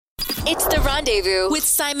It's The Rendezvous with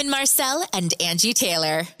Simon Marcel and Angie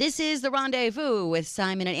Taylor. This is The Rendezvous with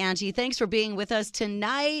Simon and Angie. Thanks for being with us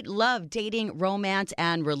tonight. Love, dating, romance,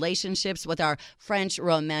 and relationships with our French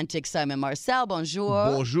romantic Simon Marcel.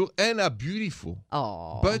 Bonjour. Bonjour, and a beautiful,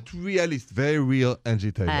 Oh. but realist, very real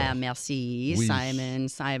Angie Taylor. Merci, Oui.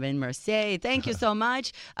 Simon Mercier. Thank you so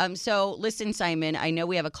much. So listen, Simon, I know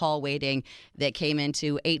we have a call waiting that came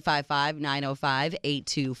into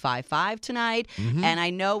 855-905-8255 tonight, and I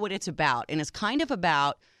know what it's about. And it's kind of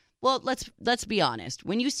about, well, let's be honest.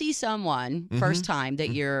 When you see someone first time that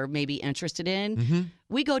you're maybe interested in,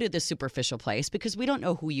 we go to the superficial place because we don't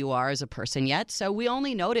know who you are as a person yet. So we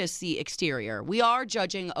only notice the exterior. We are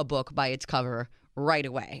judging a book by its cover right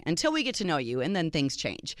away until we get to know you, and then things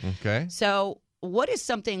change. Okay. So what is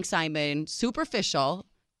something, Simon, superficial,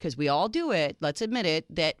 because we all do it, let's admit it,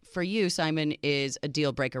 that for you, Simon, is a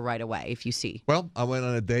deal breaker right away if you see? Well, I went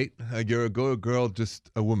on a date a year ago. A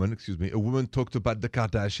woman talked about the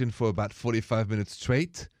Kardashian for about 45 minutes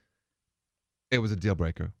straight. It was a deal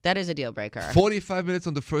breaker. That is a deal breaker. 45 minutes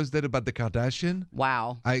on the first date about the Kardashian.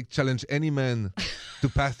 Wow. I challenge any man to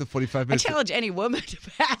pass the 45 I minutes. challenge any woman to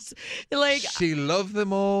pass. Like, She loved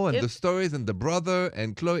them all, and If- the stories, and the brother,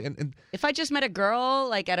 and Chloe, and if I just met a girl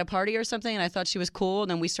like at a party or something and I thought she was cool and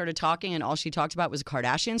then we started talking and all she talked about was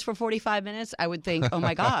Kardashians for 45 minutes, I would think, oh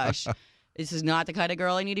my gosh, this is not the kind of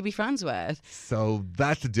girl I need to be friends with. so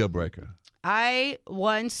that's a deal breaker. I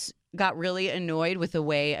once got really annoyed with the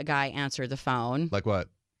way a guy answered the phone. Like what?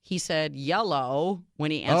 He said yellow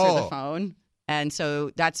when he answered the Oh. phone. And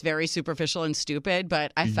so that's very superficial and stupid,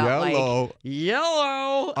 but I felt Yellow. like,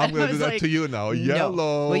 yellow. I'm And I going to do was that like, to you now. no.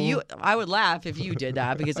 Yellow. Well, I would laugh if you did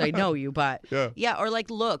that because I know you, but Yeah. or like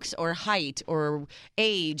looks or height or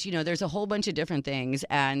age, there's a whole bunch of different things.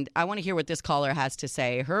 And I want to hear what this caller has to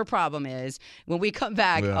say. Her problem is when we come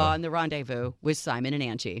back Yeah. on The Rendezvous with Simon and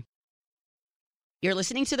Angie. You're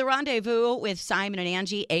listening to The Rendezvous with Simon and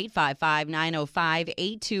Angie,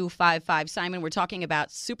 855-905-8255. Simon, we're talking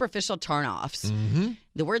about superficial turnoffs.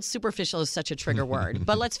 The word superficial is such a trigger word,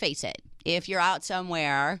 but let's face it. If you're out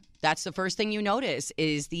somewhere, that's the first thing you notice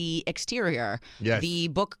is the exterior, Yes. the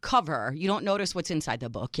book cover. You don't notice what's inside the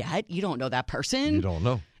book yet. You don't know that person. You don't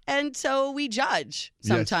know. And so we judge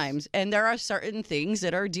sometimes. And there are certain things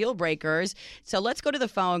that are deal breakers. So let's go to the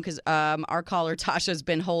phone because our caller Tasha's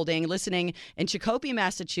been listening in Chicopee,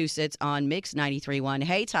 Massachusetts on Mix 93.1.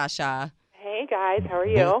 Hey, Tasha. Hey guys, how are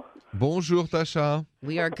you? Bonjour, Tasha.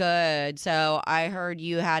 We are good. So I heard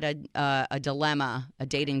you had a dilemma, a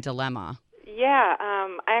dating dilemma. Yeah,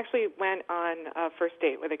 I actually went on a first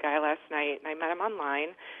date with a guy last night, and I met him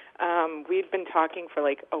online. We'd been talking for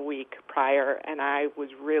like a week prior, and I was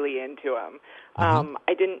really into him.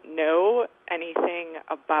 I didn't know anything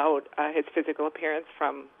about his physical appearance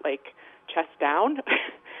from like chest down,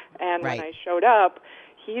 and Right. when I showed up,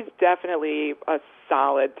 he's definitely a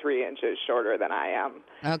solid 3 inches shorter than I am.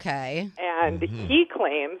 Okay. And he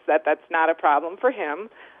claims that that's not a problem for him.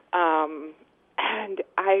 And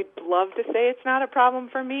I'd love to say it's not a problem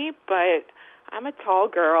for me, but I'm a tall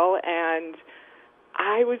girl, and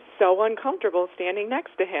I was so uncomfortable standing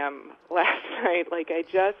next to him last night.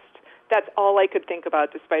 That's all I could think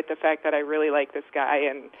about, despite the fact that I really like this guy,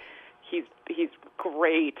 and he's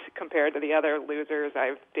great compared to the other losers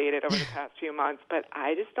I've dated over the past few months. But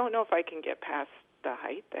I just don't know if I can get past the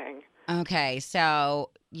height thing. Okay. So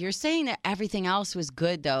you're saying that everything else was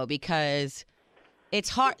good, though, because it's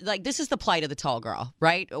hard. Like, this is the plight of the tall girl,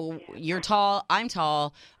 right? You're tall. I'm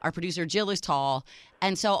tall. Our producer, Jill, is tall.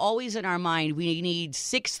 And so always in our mind, we need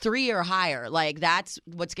 6'3" or higher. Like, that's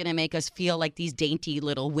what's going to make us feel like these dainty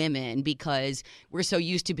little women because we're so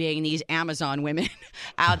used to being these Amazon women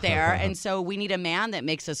out there. And so we need a man that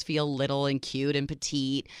makes us feel little and cute and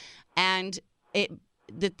petite. And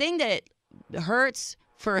the thing that hurts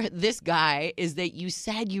for this guy is that you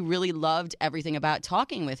said you really loved everything about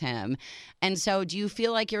talking with him. And so do you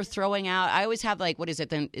feel like you're throwing out, I always have like, what is it,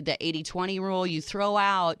 the 80-20 rule? You throw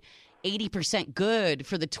out 80% good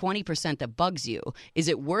for the 20% that bugs you. Is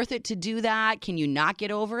it worth it to do that? Can you not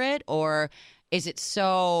get over it? Or is it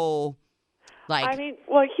so like... I mean,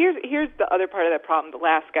 well, here's the other part of that problem. The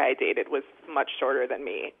last guy I dated was much shorter than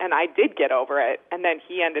me, and I did get over it, and then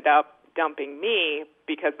he ended up dumping me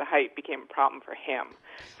because the height became a problem for him.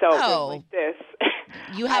 So like this,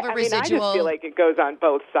 you have a I residual. mean, I just feel like it goes on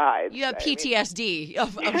both sides. You have I mean, PTSD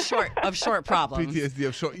of short problems. PTSD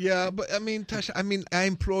of short. Yeah, but I mean, Tasha, I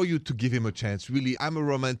implore you to give him a chance. Really, I'm a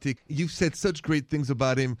romantic. You've said such great things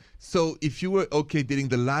about him. So if you were okay dating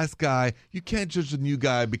the last guy, you can't judge the new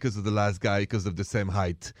guy because of the last guy because of the same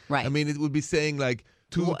height. Right. I mean, it would be saying like,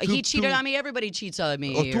 He cheated on me. Everybody cheats on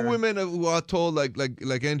me. Or two here. women who are told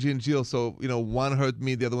like Angie and Jill. So one hurt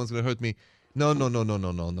me, the other one's gonna hurt me. No.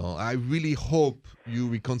 I really hope you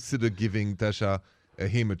reconsider giving Tasha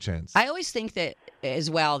him a chance. I always think that as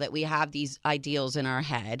well that we have these ideals in our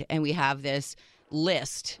head and we have this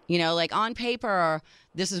list, like on paper,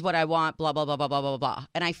 this is what I want, blah, blah, blah, blah, blah, blah, blah.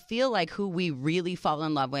 And I feel like who we really fall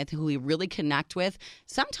in love with, who we really connect with,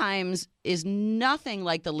 sometimes is nothing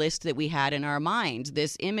like the list that we had in our mind,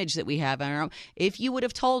 this image that we have in our own. If you would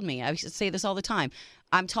have told me, I say this all the time,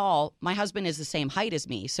 I'm tall, my husband is the same height as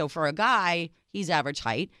me. So for a guy, he's average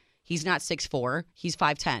height. He's not 6'4", he's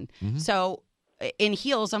 5'10". So in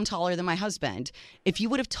heels, I'm taller than my husband. If you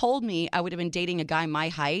would have told me I would have been dating a guy my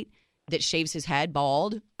height that shaves his head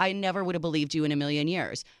bald, I never would have believed you in a million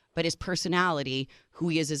years. But his personality, who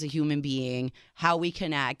he is as a human being, how we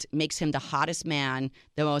connect, makes him the hottest man,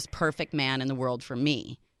 the most perfect man in the world for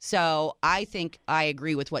me. So I think I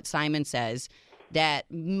agree with what Simon says, that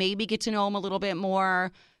maybe get to know him a little bit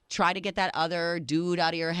more, try to get that other dude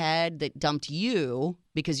out of your head that dumped you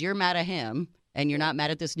because you're mad at him and you're not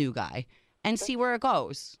mad at this new guy, and see where it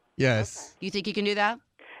goes. Yes. You think you can do that?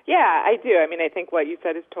 Yeah, I do. I mean, I think what you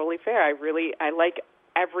said is totally fair. I like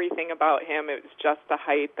everything about him. It was just the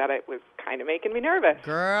height that it was kind of making me nervous.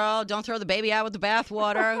 Girl, don't throw the baby out with the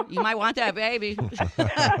bathwater. You might want that baby.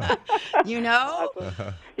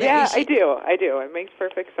 Yeah, I do. It makes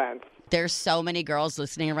perfect sense. There's so many girls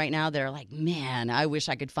listening right now that are like, man, I wish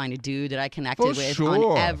I could find a dude that I connected with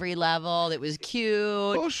sure. on every level that was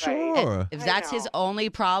cute. For sure. If that's his only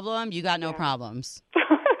problem, you got no problems.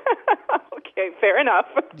 Okay, fair enough.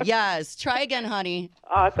 Yes. Try again, honey.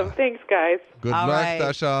 Awesome. Thanks, guys. Good All luck, right.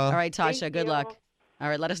 Tasha. All right, Tasha, Thank good you. luck. All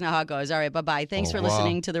right, let us know how it goes. All right, bye-bye. Thanks for revoir.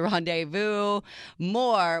 listening to The Rendezvous.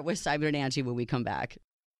 More with Simon and Angie when we come back.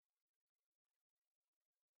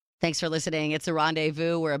 Thanks for listening. It's The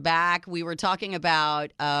Rendezvous. We're back. We were talking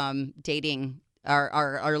about dating.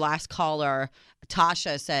 Our last caller,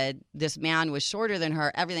 Tasha, said this man was shorter than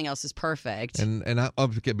her. Everything else is perfect. And I'll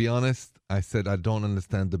be honest, I said I don't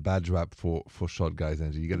understand the bad rap for short guys,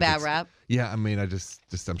 Angie. You Bad rap? Yeah, I mean,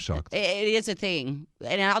 I'm shocked. It is a thing.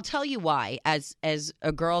 And I'll tell you why. As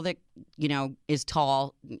a girl that, is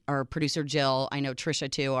tall, our producer Jill, I know Trisha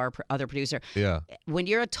too, our other producer. Yeah. When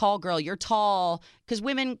you're a tall girl, you're tall because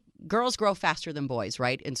girls grow faster than boys,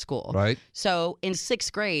 right, in school. Right. So in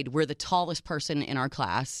 6th grade, we're the tallest person in our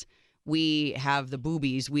class. We have the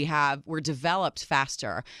boobies. We're developed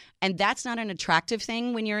faster. And that's not an attractive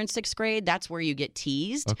thing when you're in 6th grade. That's where you get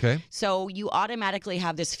teased. Okay. So you automatically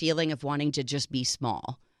have this feeling of wanting to just be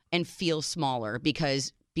small and feel smaller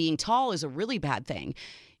because being tall is a really bad thing.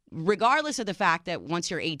 Regardless of the fact that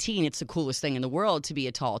once you're 18, it's the coolest thing in the world to be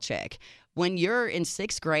a tall chick. When you're in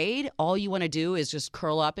 6th grade, all you want to do is just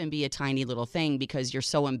curl up and be a tiny little thing because you're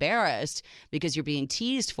so embarrassed because you're being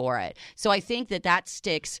teased for it. So I think that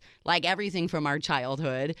sticks, like everything from our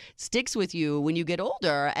childhood, sticks with you when you get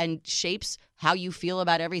older and shapes how you feel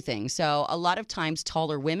about everything. So a lot of times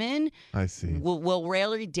taller women I see. will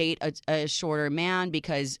rarely date a shorter man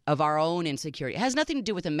because of our own insecurity. It has nothing to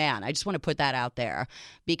do with a man. I just want to put that out there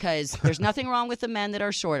because there's nothing wrong with the men that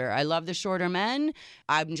are shorter. I love the shorter men.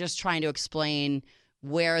 I'm just trying to explain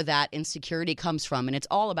where that insecurity comes from. And it's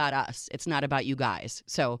all about us. It's not about you guys.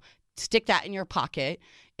 So stick that in your pocket.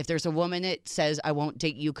 If there's a woman that says, I won't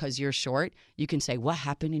date you because you're short, you can say, what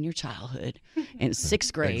happened in your childhood in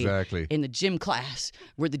 6th grade Exactly. in the gym class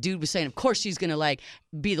where the dude was saying, of course she's going to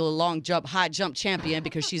be the high jump champion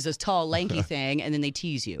because she's this tall, lanky thing. And then they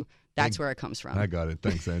tease you. That's where it comes from. I got it.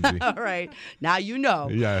 Thanks, Angie. All right. Now you know.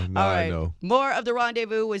 Yeah, now All right. I know. More of The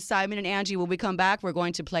Rendezvous with Simon and Angie. When we come back, we're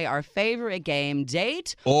going to play our favorite game,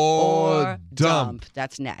 Date Or Dump.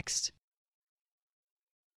 That's next.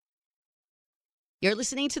 You're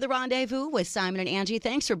listening to The Rendezvous with Simon and Angie.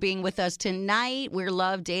 Thanks for being with us tonight. We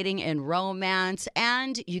love dating and romance.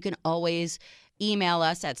 And you can always email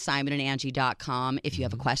us at simonandangie.com if you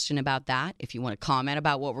have a question about that, if you want to comment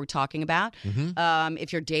about what we're talking about.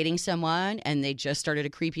 If you're dating someone and they just started to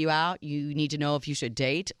creep you out, you need to know if you should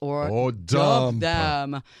date or dump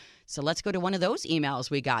them. So let's go to one of those emails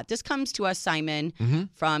we got. This comes to us, Simon,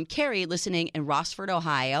 from Carrie, listening in Rossford,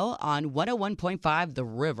 Ohio on 101.5 The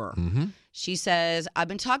River. She says, I've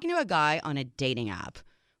been talking to a guy on a dating app.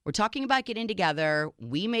 We're talking about getting together.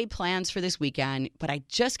 We made plans for this weekend, but I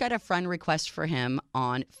just got a friend request for him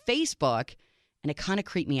on Facebook, and it kind of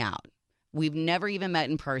creeped me out. We've never even met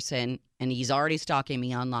in person, and he's already stalking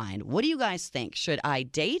me online. What do you guys think? Should I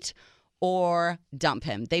date or dump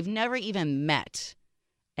him? They've never even met,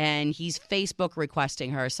 and he's Facebook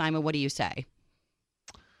requesting her. Simon, what do you say?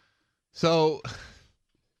 So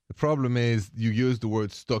The problem is you use the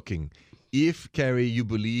word stalking. If, Carrie, you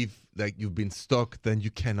believe that you've been stalked, then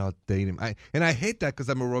you cannot date him. I hate that because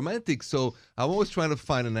I'm a romantic, so I'm always trying to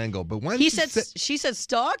find an angle. But when She said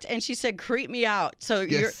stalked, and she said creep me out. So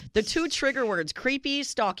Yes. the two trigger words, creepy,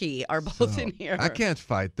 stalky, are both in here. I can't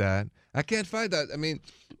fight that. I mean,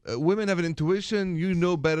 women have an intuition. You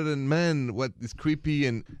know better than men what is creepy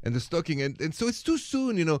and the stalking. And so it's too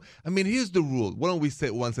soon, I mean, here's the rule. Why don't we say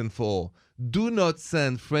it once and for all? Do not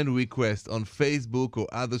send friend requests on Facebook or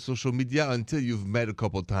other social media until you've met a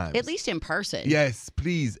couple times. At least in person. Yes,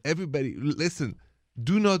 please. Everybody, listen.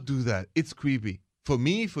 Do not do that. It's creepy. For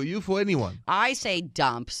me, for you, for anyone. I say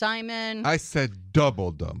dump, Simon. I said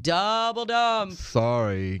double dump. Double dump.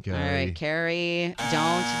 Sorry, Carrie. All right, Carrie,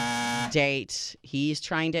 don't date. He's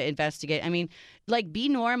trying to investigate. I mean, like, be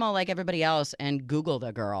normal like everybody else and Google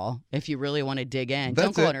the girl if you really want to dig in. That's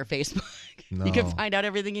Don't go it. on her Facebook. No. You can find out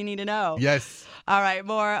everything you need to know. Yes. All right,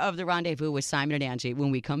 more of The Rendezvous with Simon and Angie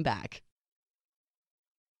when we come back.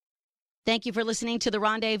 Thank you for listening to The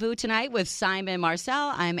Rendezvous tonight with Simon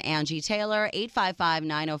Marcel. I'm Angie Taylor,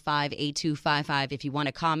 855-905-8255 if you want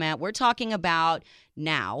to comment. We're talking about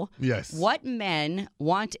now Yes. what men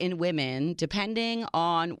want in women depending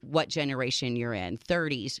on what generation you're in,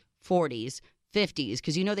 30s, 40s, 50s,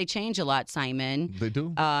 because they change a lot, Simon. They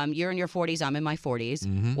do. You're in your 40s, I'm in my 40s.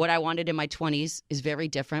 Mhm. What I wanted in my 20s is very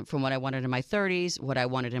different from what I wanted in my 30s, what I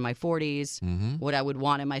wanted in my 40s, what I would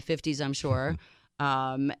want in my 50s, I'm sure.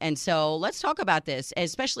 And so let's talk about this,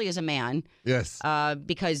 especially as a man, Yes.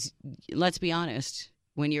 because let's be honest,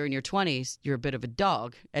 when you're in your 20s, you're a bit of a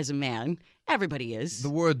dog as a man. Everybody is. The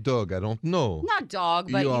word dog, I don't know. Not dog,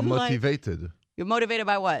 but you are like- motivated you're motivated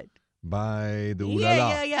by what? by the ooh la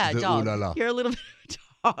la. Yeah, The dog. ooh la la. You're a little bit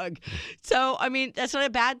of a dog. So, I mean, that's not a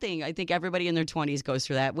bad thing. I think everybody in their 20s goes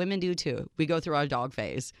through that. Women do too. We go through our dog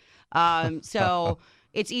phase. So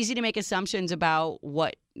it's easy to make assumptions about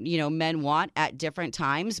what, men want at different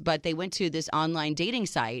times, but they went to this online dating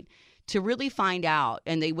site to really find out,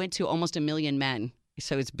 and they went to almost 1 million men.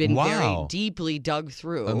 So it's been very Wow. deeply dug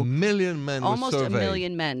through. 1 million men Almost were 1 surveyed.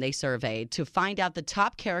 million men they surveyed to find out the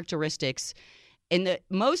top characteristics. And the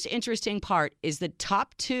most interesting part is the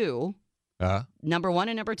top two, number 1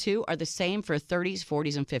 and number 2, are the same for 30s,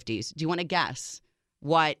 40s, and 50s. Do you want to guess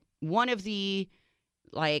what one of the,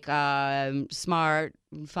 smart,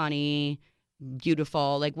 funny,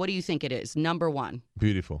 beautiful, what do you think it is? Number 1.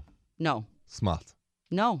 Beautiful. No. Smart.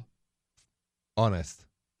 No. Honest.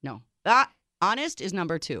 No. Honest is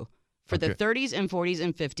number 2. For the Okay. 30s and 40s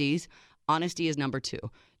and 50s, honesty is number 2.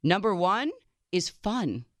 Number 1 is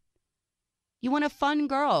fun. You want a fun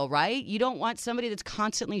girl, right? You don't want somebody that's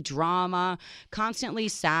constantly drama, constantly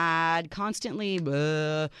sad, constantly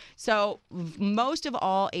blah. So most of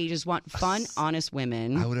all ages want fun, honest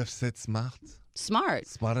women. I would have said smart. Smart.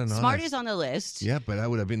 Smart and Smart honest. is on the list. Yeah, but that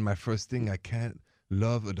would have been my first thing. I can't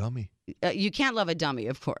love a dummy. You can't love a dummy,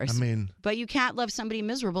 of course. I mean, but you can't love somebody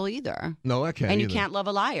miserable either. no, I can't And either. you can't love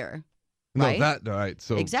a liar. No, right? that, all right.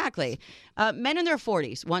 So Exactly. Men in their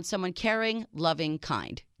 40s want someone caring, loving,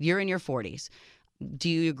 kind. You're in your 40s. Do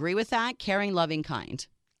you agree with that? Caring, loving, kind.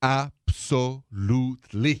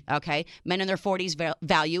 Absolutely. Okay. Men in their 40s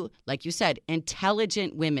value, like you said,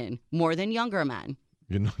 intelligent women more than younger men.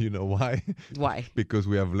 You know why? Why? Because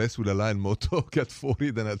we have less Ulala and more talk at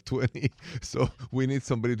 40 than at 20. So we need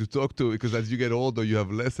somebody to talk to because as you get older, you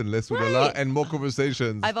have less and less Ulala Right. and more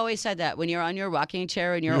conversations. I've always said that when you're on your rocking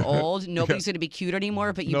chair and you're old, nobody's going to be cute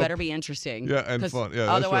anymore, but you Nope. better be interesting. Yeah, and 'Cause fun. Yeah,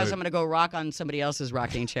 that's otherwise, right. I'm going to go rock on somebody else's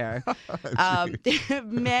rocking chair.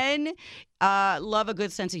 Men love a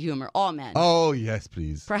good sense of humor. All men. Oh, yes,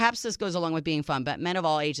 please. Perhaps this goes along with being fun, but men of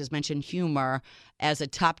all ages mention humor as a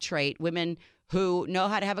top trait. Women who know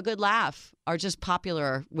how to have a good laugh are just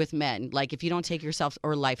popular with men. Like if you don't take yourself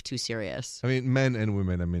or life too serious. I mean, men and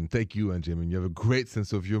women. I mean, take you, Angie. I mean, you have a great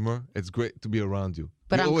sense of humor. It's great to be around you.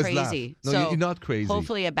 But You I'm always crazy. laugh. No, So you're not crazy.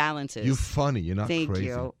 Hopefully it balances. You're funny. You're not Thank crazy.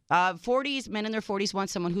 you. 40s, men in their 40s want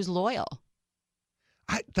someone who's loyal.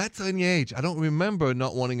 That's any age. I don't remember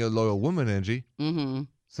not wanting a loyal woman, Angie. Mm-hmm.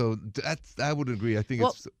 So I would agree. I think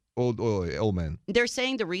Well- it's old men. They're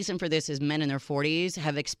saying the reason for this is men in their 40s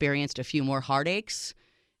have experienced a few more heartaches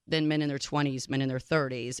than men in their 20s, men in their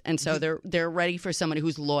 30s. And so they're ready for someone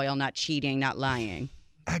who's loyal, not cheating, not lying.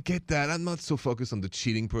 I get that. I'm not so focused on the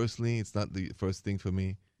cheating personally. It's not the first thing for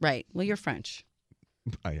me. Right. Well, you're French.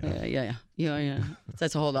 I am. Yeah.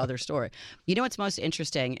 That's a whole other story. You know what's most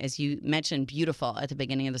interesting is you mentioned beautiful at the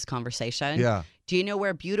beginning of this conversation. Yeah. Do you know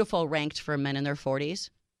where beautiful ranked for men in their 40s?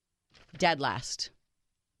 Dead last.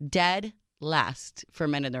 Dead last for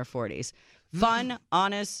men in their 40s. Fun,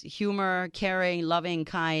 honest, humor, caring, loving,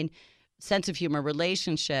 kind. sense of humor,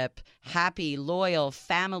 relationship, happy, loyal,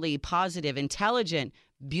 family, positive, intelligent.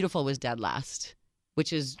 Beautiful was dead last,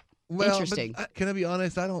 which is interesting. But, can I be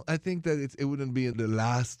honest? I think that it wouldn't be the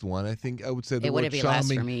last one. I think I would say the It word wouldn't be charming.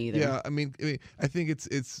 last for me either. Yeah, I mean, I think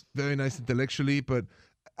it's very nice intellectually, but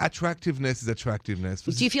attractiveness is attractiveness.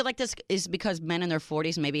 Do you feel like this is because men in their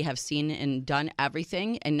 40s maybe have seen and done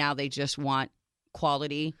everything, and now they just want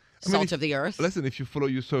quality, salt of the earth? Listen, if you follow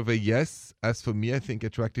your survey, yes. As for me, I think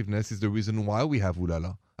attractiveness is the reason why we have Ooh La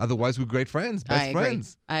La. Otherwise, we're great friends, best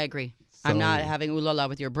friends. I agree. I'm not having ooh la la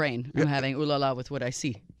with your brain. I'm having ooh la la with what I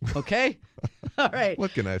see. Okay? All right.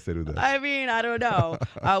 What can I say to that? I mean, I don't know.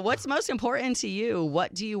 What's most important to you?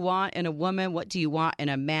 What do you want in a woman? What do you want in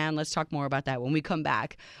a man? Let's talk more about that when we come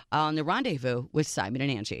back on The Rendezvous with Simon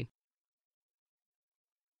and Angie.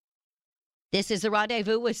 This is The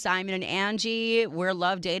Rendezvous with Simon and Angie. We're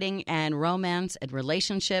love, dating, and romance and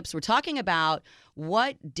relationships. We're talking about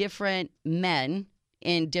what different men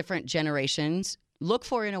in different generations look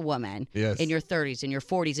for in a woman in your 30s, in your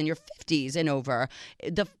 40s, in your 50s and over.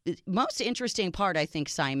 The most interesting part, I think,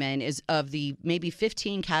 Simon, is of the maybe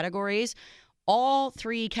 15 categories, all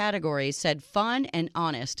 3 categories said fun and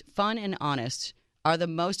honest. Fun and honest are the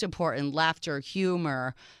most important. Laughter,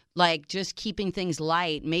 humor, like just keeping things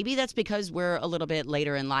light. Maybe that's because we're a little bit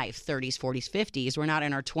later in life, 30s, 40s, 50s. We're not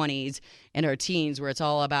in our 20s and our teens where it's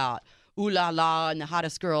all about ooh la la and the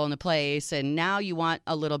hottest girl in the place. And now you want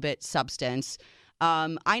a little bit substance.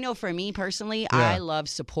 I know for me personally, I love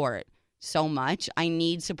support so much. I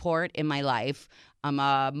need support in my life. I'm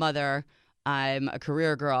a mother. I'm a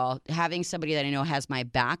career girl. Having somebody that I know has my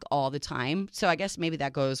back all the time. So I guess maybe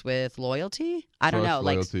that goes with loyalty. I don't know.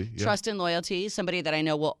 Loyalty, like trust and loyalty. Somebody that I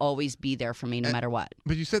know will always be there for me no matter what.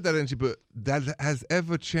 But you said that, Angie, but that has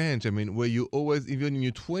ever changed. I mean, where you always, even in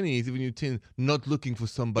your 20s, even in your teens, not looking for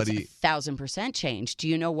somebody. It's 1,000% changed. Do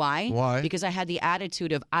you know why? Why? Because I had the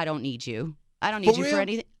attitude of, I don't need you. I don't need you for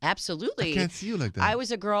anything. Absolutely. I can't see you like that. I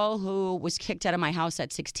was a girl who was kicked out of my house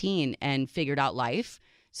at 16 and figured out life.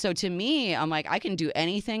 So to me, I'm like, I can do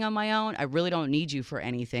anything on my own. I really don't need you for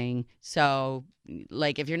anything. So,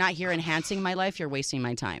 like, if you're not here enhancing my life, you're wasting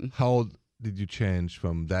my time. How old did you change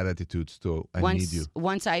from that attitude to I need you?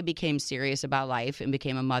 Once I became serious about life and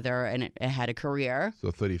became a mother and had a career.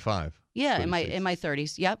 So 35. Yeah, 36. in my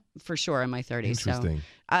 30s. Yep, for sure in my 30s. Interesting.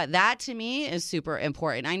 So that to me is super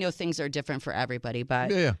important. I know things are different for everybody,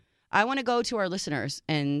 but Yeah. I want to go to our listeners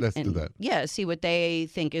and Let's do that. Yeah, see what they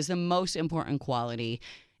think is the most important quality.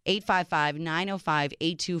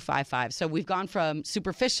 855-905-8255. So we've gone from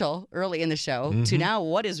superficial early in the show to now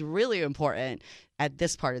what is really important at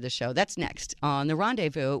this part of the show. That's next on The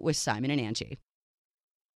Rendezvous with Simon and Angie.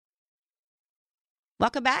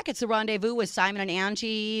 Welcome back. It's The Rendezvous with Simon and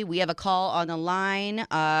Angie. We have a call on the line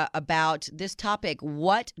about this topic.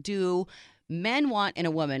 What do men want in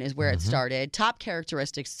a woman is where it started. Top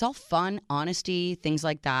characteristics. It's all fun, honesty, things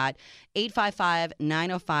like that.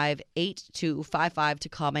 855-905-8255 to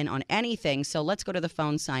comment on anything. So let's go to the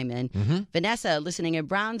phone, Simon. Vanessa, listening in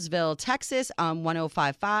Brownsville, Texas on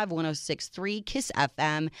 105.5, 106.3 KISS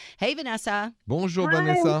FM. Hey, Vanessa. Bonjour, Hi.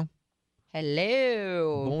 Vanessa.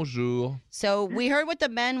 Hello. Bonjour. So we heard what the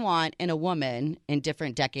men want in a woman in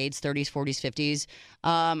different decades, 30s, 40s, 50s.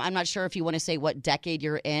 I'm not sure if you want to say what decade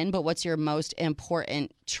you're in, but what's your most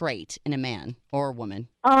important trait in a man or a woman?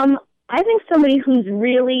 I think somebody who's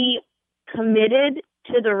really committed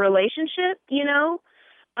to the relationship,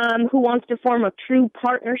 who wants to form a true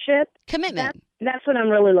partnership. Commitment. That's what I'm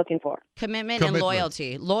really looking for. Commitment and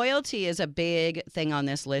loyalty. Loyalty is a big thing on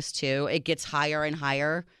this list, too. It gets higher and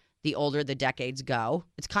higher the older the decades go.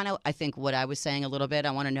 It's kind of, I think, what I was saying a little bit.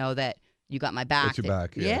 I want to know that you got my back. Got your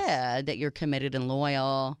back, yes. Yeah, that you're committed and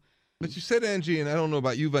loyal. But you said, Angie, and I don't know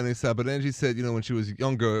about you, Vanessa, but Angie said, when she was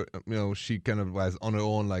younger, she kind of was on her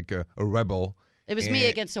own like a rebel. It was me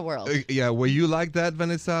against the world. Yeah, were you like that,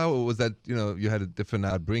 Vanessa? Or was that, you had a different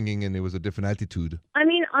upbringing and it was a different attitude? I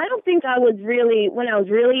mean, I don't think I was really, when I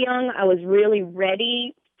was really young, I was really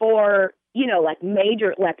ready for, like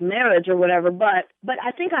major, like marriage or whatever. But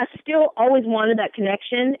I think I still always wanted that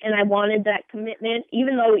connection and I wanted that commitment,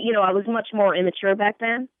 even though, I was much more immature back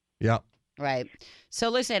then. Yeah. Right. So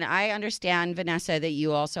listen, I understand, Vanessa, that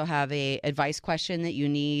you also have a advice question that you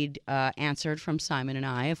need answered from Simon and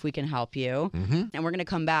I, if we can help you. And we're going to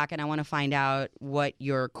come back and I want to find out what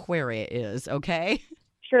your query is, okay?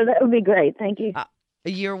 Sure, that would be great. Thank you.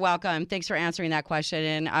 You're welcome. Thanks for answering that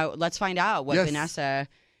question. And let's find out what Vanessa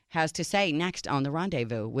has to say next on The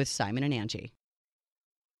Rendezvous with Simon and Angie.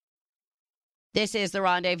 This is The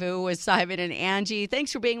Rendezvous with Simon and Angie.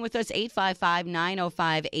 Thanks for being with us.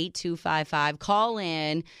 855-905-8255. Call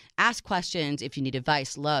in, ask questions if you need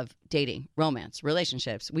advice, love, dating, romance,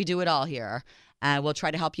 relationships. We do it all here. We'll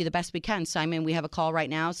try to help you the best we can. Simon, we have a call right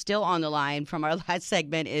now. Still on the line from our last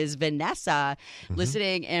segment is Vanessa,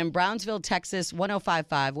 listening in Brownsville, Texas,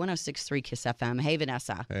 105.5, 106.3 KISS FM. Hey,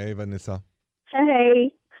 Vanessa. Hey, Vanessa.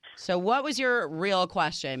 Hey. So what was your real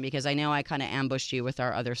question? Because I know I kind of ambushed you with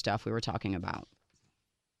our other stuff we were talking about.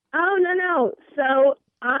 Oh, no. So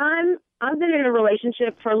I've been in a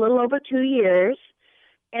relationship for a little over 2 years,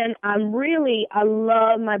 and I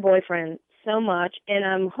love my boyfriend so much, and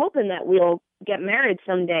I'm hoping that we'll get married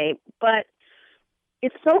someday. But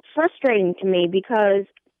it's so frustrating to me because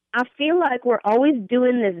I feel like we're always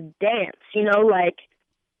doing this dance, like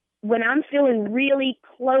when I'm feeling really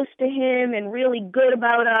close to him and really good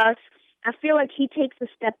about us, I feel like he takes a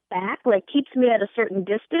step back, like keeps me at a certain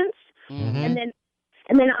distance. And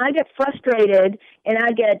then I get frustrated and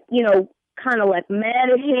I get, kind of like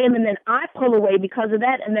mad at him, and then I pull away because of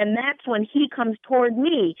that, and then that's when he comes toward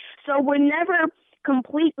me. So we're never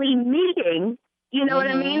completely meeting. You know what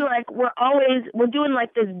I mean? Like we're doing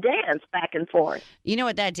like this dance back and forth. You know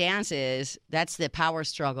what that dance is? That's the power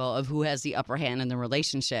struggle of who has the upper hand in the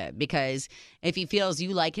relationship. Because if he feels you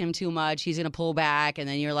like him too much, he's going to pull back. And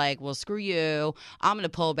then you're like, well, screw you. I'm going to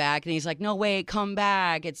pull back. And he's like, no, wait, come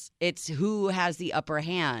back. It's who has the upper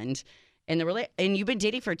hand in the And you've been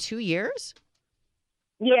dating for 2 years?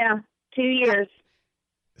 Yeah, 2 years.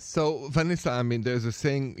 So, Vanessa, I mean, there's a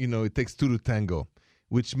saying, it takes two to tango.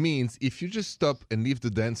 Which means if you just stop and leave the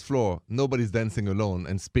dance floor, nobody's dancing alone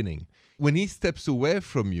and spinning. When he steps away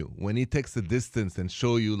from you, when he takes a distance and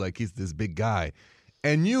show you like he's this big guy,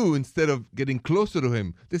 and you, instead of getting closer to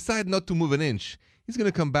him, decide not to move an inch, he's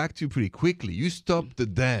going to come back to you pretty quickly. You stop the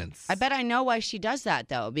dance. I bet I know why she does that,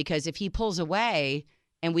 though, because if he pulls away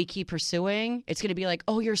and we keep pursuing, it's going to be like,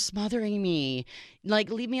 oh, you're smothering me. Like,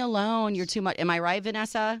 leave me alone. You're too much. Am I right,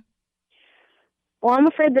 Vanessa? Well, I'm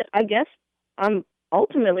afraid that I'm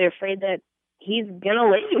ultimately afraid that he's gonna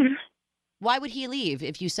leave. Why would he leave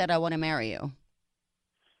if you said, I want to marry you?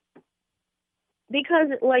 Because,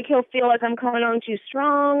 like, he'll feel like I'm coming on too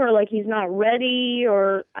strong, or like he's not ready,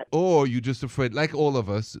 or you're just afraid, like all of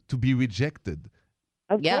us, to be rejected.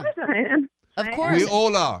 Of course I am. Of course. We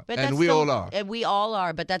all are, But and we all are. And we all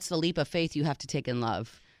are, but that's the leap of faith you have to take in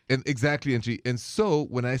love. And exactly, Angie. And so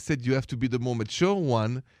when I said you have to be the more mature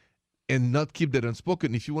one, and not keep that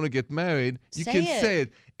unspoken. If you want to get married, you can say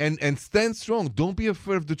it and stand strong. Don't be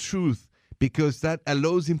afraid of the truth, because that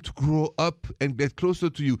allows him to grow up and get closer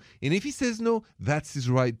to you. And if he says no, that's his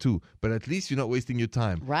right too. But at least you're not wasting your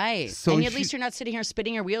time. Right. So and at least you're not sitting here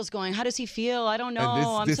spinning your wheels going, how does he feel? I don't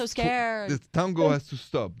know. I'm so scared. The tango has to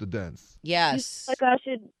stop, the dance. Yes. Like I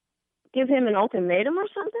should give him an ultimatum or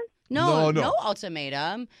something? No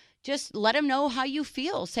ultimatum. Just let him know how you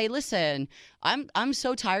feel. Say, listen, I'm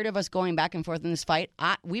so tired of us going back and forth in this fight.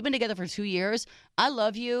 We've been together for 2 years. I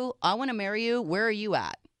love you. I want to marry you. Where are you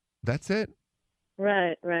at? That's it.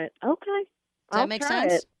 Right. Okay. Does that make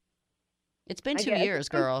sense? It's been 2 guess. years,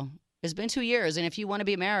 girl. It's been 2 years. And if you want to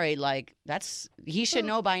be married, like, he should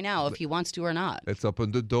know by now if he wants to or not. Let's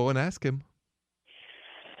open the door and ask him.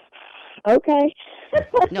 Okay.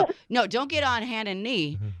 No, don't get on hand and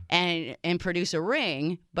knee and produce a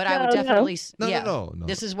ring. But I would definitely, No.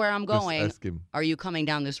 This is where I'm going. Just ask him. Are you coming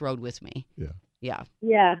down this road with me? Yeah.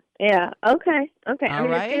 Yeah. Okay. All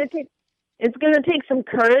right. It's gonna take some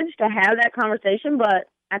courage to have that conversation, but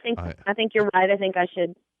I think you're right. I think I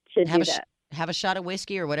should do that. Have a shot of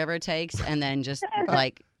whiskey or whatever it takes, and then just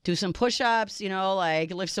like do some push-ups.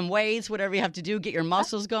 Like lift some weights, whatever you have to do, get your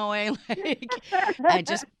muscles going, and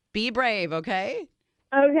just be brave. Okay.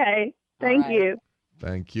 Okay. Thank you.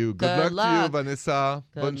 Thank you. Good luck to you, Vanessa.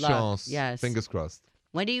 Bonne chance. Yes. Fingers crossed.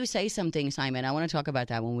 When do you say something, Simon? I want to talk about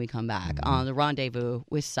that when we come back on The Rendezvous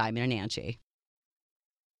with Simon and Angie.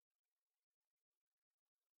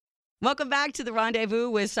 Welcome back to The Rendezvous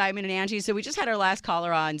with Simon and Angie. So we just had our last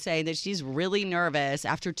caller on saying that she's really nervous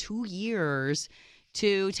after 2 years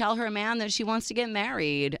to tell her man that she wants to get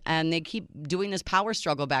married. And they keep doing this power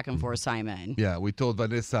struggle back and forth, Simon. Yeah, we told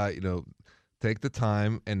Vanessa, take the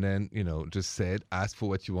time and then, just say it. Ask for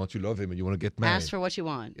what you want. You love him and you want to get married. Ask for what you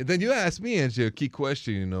want. And then you ask me, Angie, a key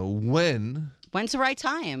question, when? When's the right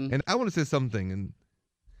time? And I want to say something. And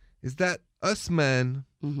is that us men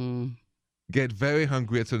get very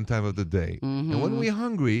hungry at a certain time of the day. And when we're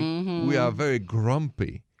hungry, we are very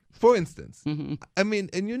grumpy. For instance, I mean,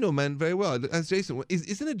 and you know, man, very well, as Jason,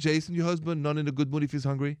 isn't it Jason, your husband, not in a good mood if he's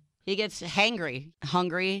hungry? He gets hungry,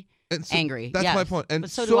 and so angry. That's yes. my point. And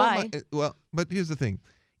but so do I. But here's the thing.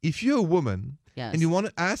 If you're a woman Yes. and you want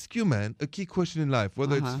to ask your man a key question in life,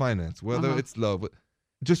 whether it's finance, whether it's love,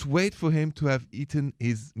 just wait for him to have eaten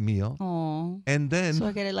his meal. Oh. And then... So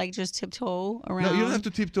I gotta like just tiptoe around. No, you don't have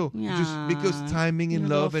to tiptoe. Just because timing in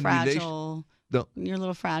love and relation... No. Your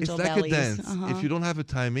little fragile It's like bellies. a dance. If you don't have a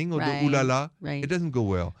timing or Right. the ooh la la, Right. it doesn't go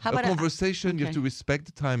well. How A about conversation, you have okay. to respect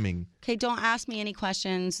the timing. Okay, don't ask me any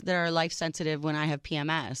questions that are life sensitive when I have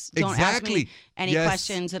PMS. Don't ask Exactly. me any Yes.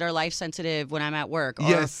 questions that are life sensitive when I'm at work or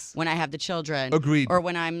Yes. when I have the children. Agreed. Or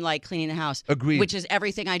when I'm like cleaning the house. Agreed. Which is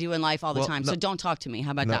everything I do in life all the Well, time. no- So don't talk to me.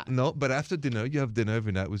 How about No, that? no, but after dinner, you have dinner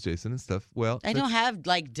every night with Jason and stuff. Well, I don't have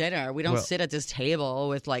like dinner. We don't Well- sit at this table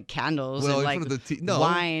with like candles Well, and in like front of the no,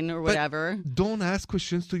 wine or but whatever. Don't ask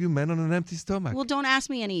questions to your man on an empty stomach. Well, don't ask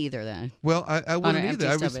me any either then. Well, I an wouldn't empty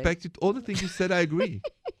either. I stomach. respect it. All the things you said, I agree.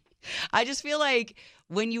 I just feel like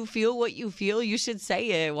when you feel what you feel, you should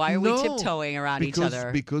say it. Why are we No, tiptoeing around each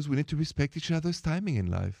other? Because we need to respect each other's timing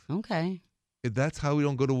in life. Okay. That's how we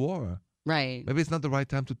don't go to war. Right. Maybe it's not the right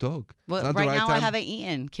time to talk. Well, It's not right the right now time. I haven't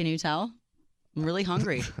eaten. Can you tell? I'm really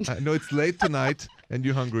hungry. I know it's late tonight and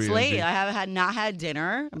you're hungry. It's late. Angie. I have not had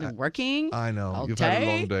dinner. I've been working. I know. all You've had a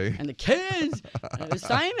long day, day. And the kids.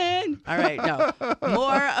 Simon. All right, no.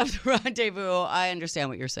 More of the rendezvous. I understand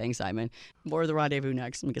what you're saying, Simon. More of the rendezvous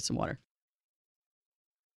next. Let me get some water.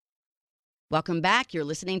 Welcome back. You're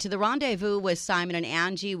listening to The Rendezvous with Simon and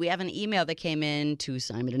Angie. We have an email that came in to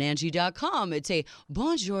simonandangie.com. It's a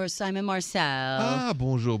bonjour, Simon Marcel. Ah,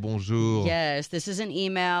 bonjour, bonjour. Yes, this is an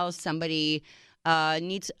email. Somebody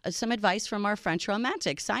needs some advice from our French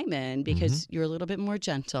romantic, Simon, because you're a little bit more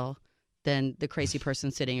gentle than the crazy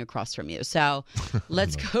person sitting across from you. So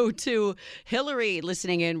let's go to Hillary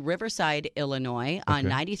listening in Riverside, Illinois on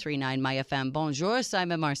 93.9 My FM. Bonjour,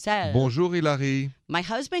 Simon Marcel. Bonjour, Hilary. My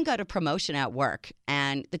husband got a promotion at work,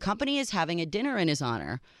 and the company is having a dinner in his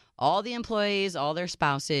honor. All the employees, all their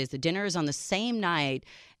spouses, the dinner is on the same night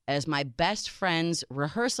as my best friend's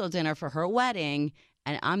rehearsal dinner for her wedding,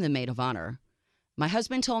 and I'm the maid of honor. My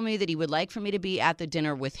husband told me that he would like for me to be at the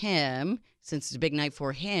dinner with him, since it's a big night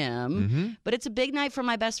for him, but it's a big night for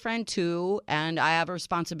my best friend too, and I have a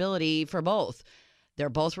responsibility for both. They're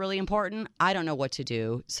both really important. I don't know what to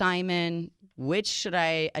do. Simon, which should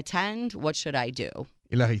I attend? What should I do?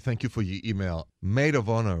 Hilary, thank you for your email. Maid of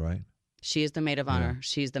honor, right? She is the maid of honor.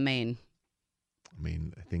 She's the main. I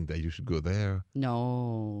mean, I think that you should go there.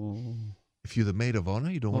 No. If you're the maid of honor,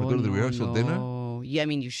 you don't want to go to the rehearsal dinner? Yeah, I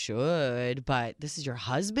mean, you should, but this is your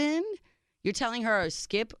husband? You're telling her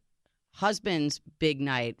skip husband's big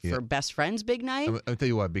night for best friend's big night? I'll tell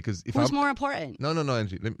you what, because if Who's I'm... more important? No,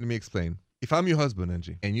 Angie. Let me explain. If I'm your husband,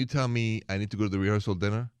 Angie, and you tell me I need to go to the rehearsal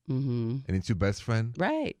dinner, and it's your best friend,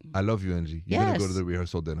 Right. I love you, Angie. You're going to go to Yes. the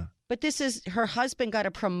rehearsal dinner. But this is her husband got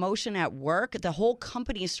a promotion at work. The whole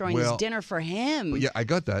company is throwing this dinner for him. Yeah, I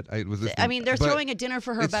got that. I was listening. I mean, they're But throwing a dinner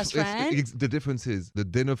for her best friend. the difference is the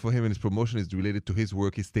dinner for him and his promotion is related to his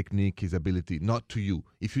work, his technique, his ability, not to you.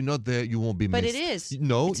 If you're not there, you won't be But missed. it is.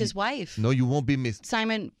 No. It's his wife. No, you won't be missed.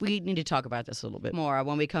 Simon, we need to talk about this a little bit more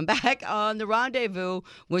when we come back on The Rendezvous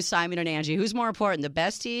with Simon and Angie. Who's more important, the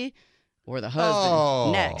bestie or the husband?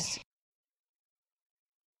 Oh. Next.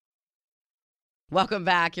 Welcome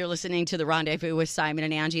back. You're listening to The Rendezvous with Simon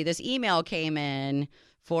and Angie. This email came in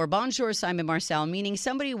for Bonjour, Simon Marcel, meaning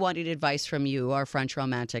somebody wanted advice from you, our French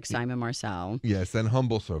romantic, Simon Marcel. Yes, and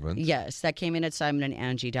humble servant. Yes, that came in at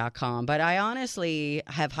simonandangie.com. But I honestly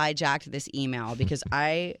have hijacked this email because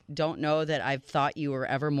I don't know that I've thought you were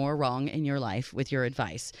ever more wrong in your life with your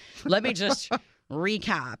advice. Let me just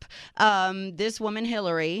recap. This woman,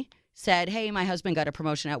 Hillary, said, hey, my husband got a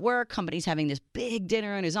promotion at work. Company's having this big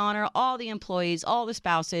dinner in his honor. All the employees, all the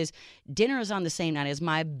spouses. Dinner is on the same night as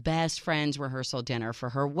my best friend's rehearsal dinner for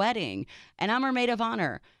her wedding. And I'm her maid of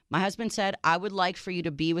honor. My husband said, I would like for you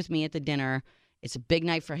to be with me at the dinner. It's a big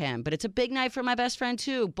night for him, but it's a big night for my best friend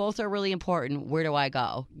too. Both are really important. Where do I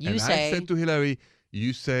go? You say. I said to Hillary,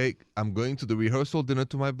 you say, I'm going to the rehearsal dinner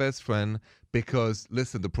to my best friend because,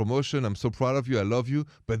 listen, the promotion, I'm so proud of you, I love you,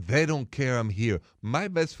 but they don't care I'm here. My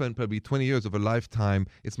best friend, probably 20 years of a lifetime,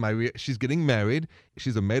 she's getting married.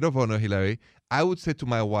 She's a maid of honor, Hillary. I would say to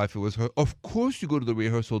my wife, it was her, of course you go to the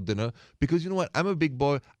rehearsal dinner because you know what? I'm a big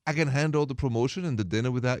boy. I can handle the promotion and the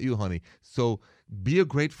dinner without you, honey. So be a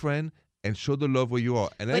great friend and show the love where you are.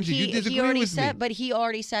 And Angie, you disagree with me. But he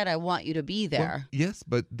already said, I want you to be there. Well, yes,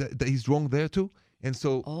 but he's wrong there too. And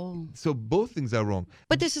so, so both things are wrong.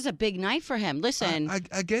 But this is a big night for him. Listen,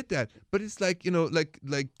 I get that, but it's like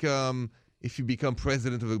if you become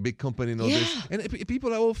president of a big company and all this. Yeah. And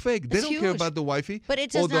people are all fake. They It's don't care huge. about the wifey. But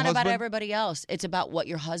it's or not the about husband. everybody else. It's about what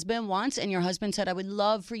your husband wants. And your husband said, I would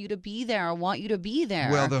love for you to be there. I want you to be there.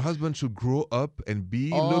 Well, the husband should grow up and be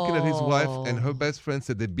looking at his wife, and her best friend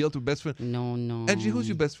said they built a best friend. No. Angie, who's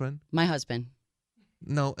your best friend? My husband.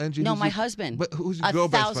 No, Angie. No, who's my your- husband. But who's your girl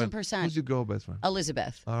best friend? 1,000%. Who's your girl best friend?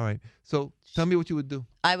 Elizabeth. All right. So tell me what you would do.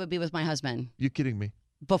 I would be with my husband You're kidding me.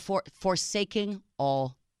 before forsaking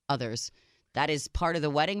all others. That is part of the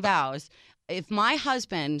wedding vows. If my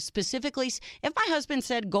husband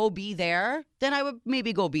said go be there, then I would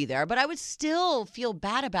maybe go be there, but I would still feel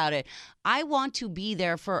bad about it. I want to be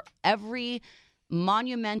there for every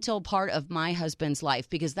monumental part of my husband's life,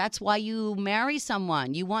 because that's why you marry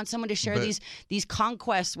someone. You want someone to share But- these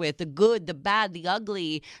conquests with, the good, the bad, the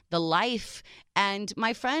ugly, the life. And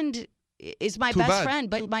my friend is my Too best bad. friend,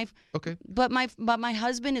 but Okay. my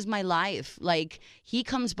husband is my life. Like, he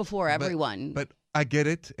comes before everyone. But I get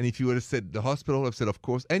it. And if you would have said the hospital, I've said, of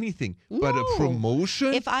course, anything. But a No.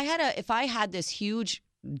 promotion? If I had this huge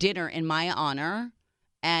dinner in my honor,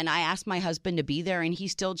 and I asked my husband to be there, and he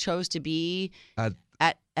still chose to be At-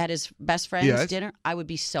 at his best friend's Yes. dinner, I would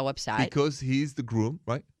be so upset. because he's the groom,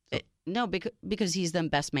 right? No, because he's the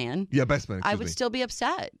best man. Yeah, best man. I excuse would me. still be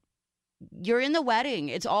upset. You're in the wedding.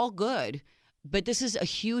 It's all good. But this is a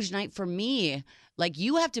huge night for me. Like,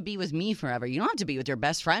 you have to be with me forever. You don't have to be with your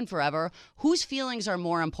best friend forever. Whose feelings are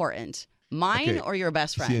more important? Mine Okay. or your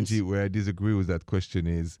best friend's? CNG, where I disagree with that question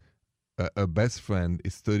is a best friend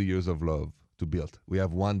is 30 years of love to build. We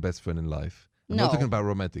have one best friend in life. I'm No. not talking about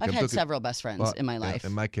romantic. I've I'm had talking, several best friends well, in my life.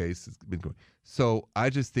 In my case, it's been going. So I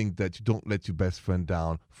just think that you don't let your best friend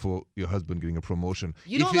down for your husband getting a promotion.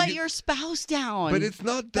 You If don't let your spouse down. But it's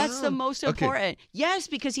not down. That's the most Okay. important. Yes,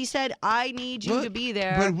 because he said, I need you But- to be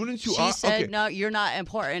there. but wouldn't you She ar- said, okay. no, you're not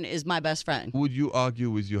important, is my best friend. Would you argue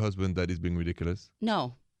with your husband that he's being ridiculous?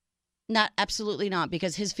 No. Absolutely not,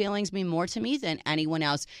 because his feelings mean more to me than anyone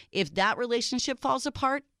else. If that relationship falls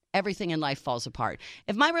apart, everything in life falls apart.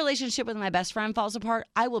 If my relationship with my best friend falls apart,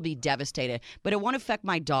 I will be devastated. But it won't affect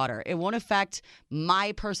my daughter. It won't affect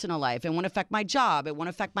my personal life. It won't affect my job. It won't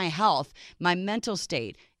affect my health, my mental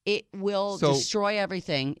state. It will So- destroy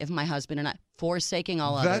everything if my husband and I forsaking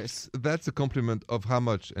all others. That's a compliment of how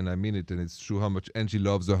much, and I mean it, and it's true, how much Angie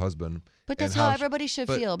loves her husband. But that's and how she- everybody should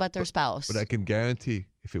but- feel about their spouse. But I can guarantee,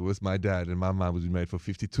 if it was my dad and my mom was married for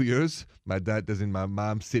 52 years, my dad doesn't, my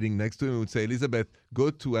mom sitting next to him would say, Elizabeth,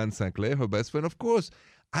 go to Anne Sinclair, her best friend. Of course,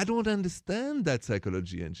 I don't understand that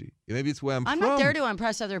psychology, Angie. Maybe it's where I'm I'm from. not there to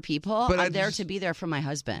impress other people. But I I'm there just- to be there for my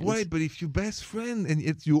husband. Right, but if your best friend and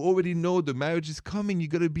you already know the marriage is coming, you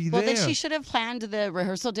got to be Well, there. then she should have planned the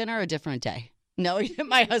rehearsal dinner a different day. No,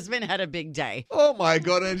 my husband had a big day. Oh my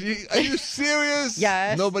God, Angie, are you serious?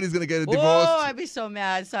 Yes. Nobody's gonna get a Whoa, divorce. I'd be so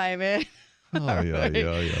mad, Simon. Oh, yeah, Right.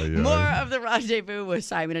 yeah. More of the Rendezvous with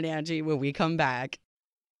Simon and Angie when we come back.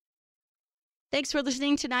 Thanks for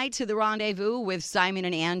listening tonight to The Rendezvous with Simon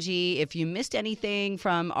and Angie. If you missed anything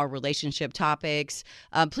from our relationship topics,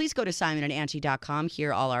 please go to simonandangie.com.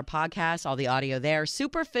 Hear all our podcasts, all the audio there.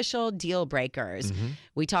 Superficial deal breakers.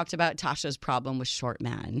 We talked about Tasha's problem with short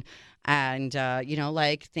men. And,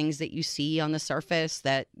 like things that you see on the surface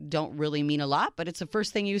that don't really mean a lot, but it's the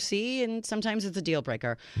first thing you see, and sometimes it's a deal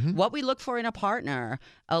breaker. What we look for in a partner,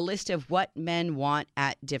 a list of what men want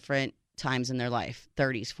at different times in their life,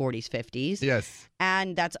 30s, 40s, 50s. Yes.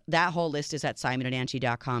 And that whole list is at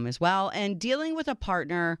simonandangie.com as well. And dealing with a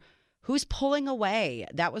partner who's pulling away.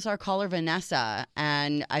 That was our caller, Vanessa.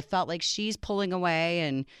 And I felt like she's pulling away.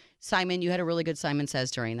 And Simon, you had a really good Simon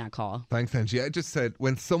Says during that call. Thanks, Angie. I just said,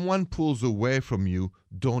 when someone pulls away from you,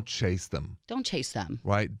 don't chase them, Don't chase them.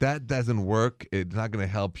 right? That doesn't work. It's not going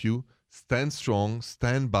to help you. Stand strong,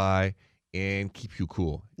 stand by, and keep you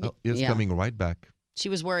cool. It's yeah. coming right back. She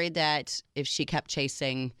was worried that if she kept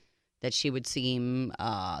chasing, that she would seem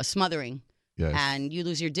smothering. Yes. And you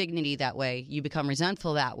lose your dignity that way. You become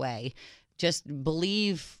resentful that way. Just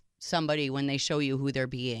believe somebody when they show you who they're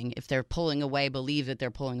being. If they're pulling away, believe that they're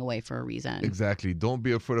pulling away for a reason. Exactly. Don't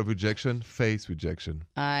be afraid of rejection. Face rejection.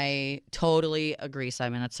 I totally agree,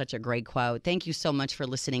 Simon. That's such a great quote. Thank you so much for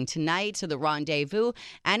listening tonight to The Rendezvous.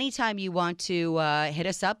 Anytime you want to hit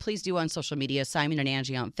us up, please do on social media. Simon and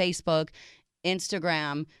Angie on Facebook,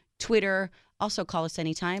 Instagram, Twitter. Also call us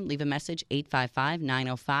anytime. Leave a message,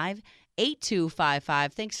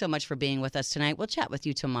 855-905-8255. Thanks so much for being with us tonight. We'll chat with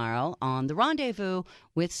you tomorrow on The Rendezvous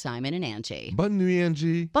with Simon and Angie. Bonne nuit,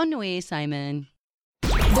 Angie. Bonne nuit, Simon.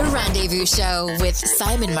 The Rendezvous Show with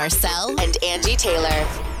Simon Marcel and Angie Taylor.